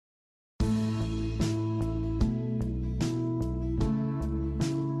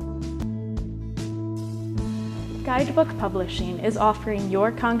Guidebook Publishing is offering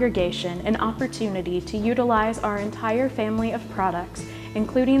your congregation an opportunity to utilize our entire family of products,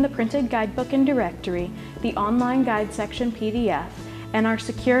 including the printed guidebook and directory, the online guide section PDF, and our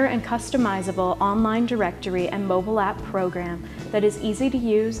secure and customizable online directory and mobile app program that is easy to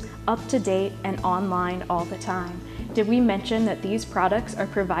use, up to date, and online all the time. Did we mention that these products are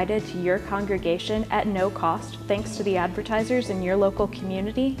provided to your congregation at no cost thanks to the advertisers in your local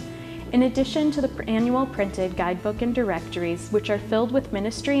community? In addition to the annual printed guidebook and directories, which are filled with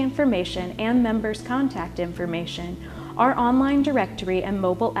ministry information and members' contact information, our online directory and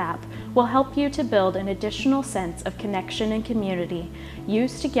mobile app will help you to build an additional sense of connection and community.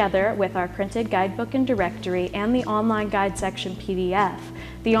 Used together with our printed guidebook and directory and the online guide section PDF,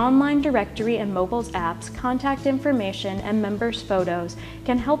 the online directory and mobile app's contact information and members' photos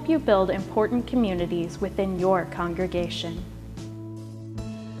can help you build important communities within your congregation.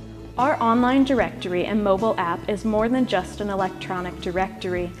 Our online directory and mobile app is more than just an electronic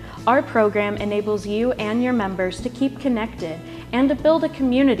directory. Our program enables you and your members to keep connected and to build a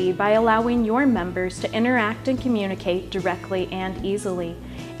community by allowing your members to interact and communicate directly and easily.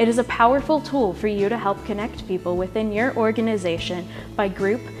 It is a powerful tool for you to help connect people within your organization by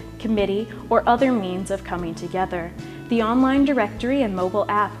group, committee, or other means of coming together. The online directory and mobile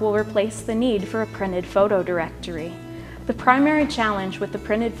app will replace the need for a printed photo directory. The primary challenge with the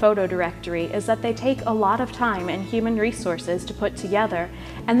printed photo directory is that they take a lot of time and human resources to put together,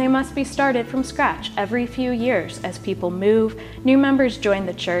 and they must be started from scratch every few years as people move, new members join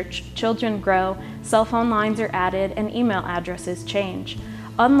the church, children grow, cell phone lines are added, and email addresses change.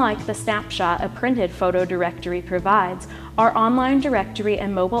 Unlike the snapshot a printed photo directory provides, our online directory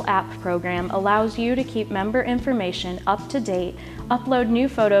and mobile app program allows you to keep member information up to date, upload new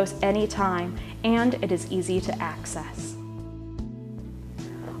photos anytime, and it is easy to access.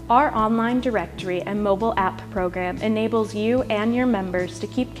 Our online directory and mobile app program enables you and your members to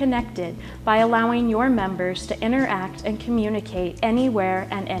keep connected by allowing your members to interact and communicate anywhere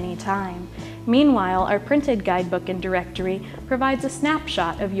and anytime. Meanwhile, our printed guidebook and directory provides a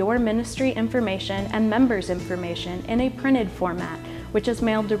snapshot of your ministry information and members' information in a printed format, which is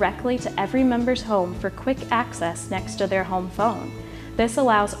mailed directly to every member's home for quick access next to their home phone. This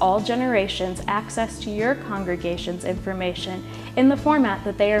allows all generations access to your congregation's information in the format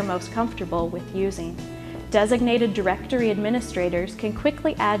that they are most comfortable with using. Designated directory administrators can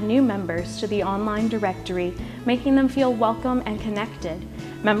quickly add new members to the online directory, making them feel welcome and connected.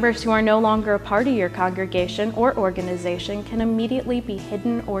 Members who are no longer a part of your congregation or organization can immediately be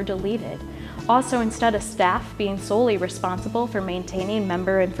hidden or deleted. Also, instead of staff being solely responsible for maintaining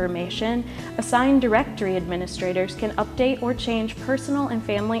member information, assigned directory administrators can update or change personal and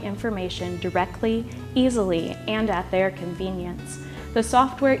family information directly, easily, and at their convenience. The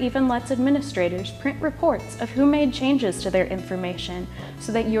software even lets administrators print reports of who made changes to their information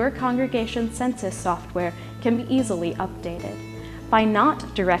so that your congregation's census software can be easily updated. By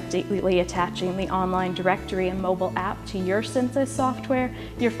not directly attaching the online directory and mobile app to your census software,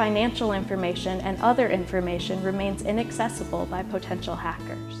 your financial information and other information remains inaccessible by potential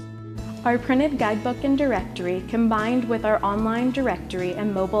hackers. Our printed guidebook and directory, combined with our online directory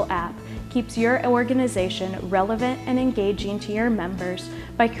and mobile app, keeps your organization relevant and engaging to your members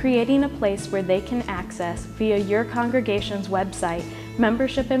by creating a place where they can access, via your congregation's website,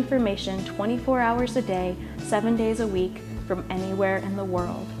 membership information 24 hours a day, 7 days a week, from anywhere in the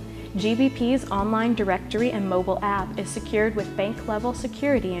world. GBP's online directory and mobile app is secured with bank-level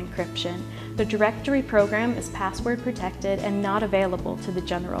security encryption. The directory program is password protected and not available to the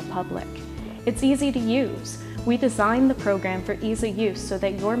general public. It's easy to use. We designed the program for ease of use so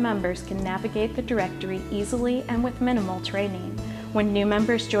that your members can navigate the directory easily and with minimal training. When new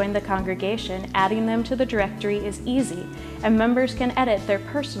members join the congregation, adding them to the directory is easy, and members can edit their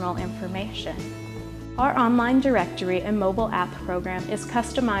personal information. Our online directory and mobile app program is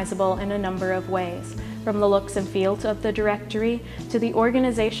customizable in a number of ways, from the looks and feels of the directory, to the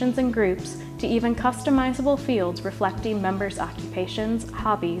organizations and groups, to even customizable fields reflecting members' occupations,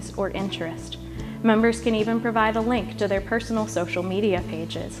 hobbies, or interest. Members can even provide a link to their personal social media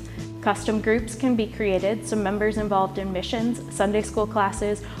pages. Custom groups can be created so members involved in missions, Sunday school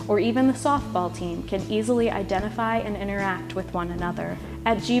classes, or even the softball team can easily identify and interact with one another.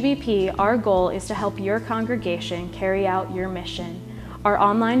 At GBP, our goal is to help your congregation carry out your mission. Our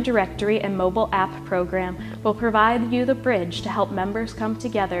online directory and mobile app program will provide you the bridge to help members come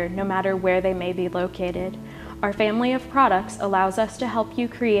together no matter where they may be located. Our family of products allows us to help you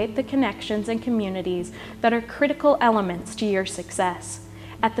create the connections and communities that are critical elements to your success.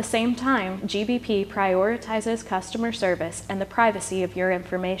 At the same time, GBP prioritizes customer service and the privacy of your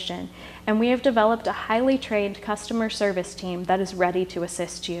information, and we have developed a highly trained customer service team that is ready to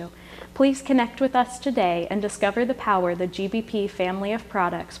assist you. Please connect with us today and discover the power the GBP family of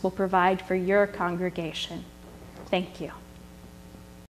products will provide for your congregation. Thank you.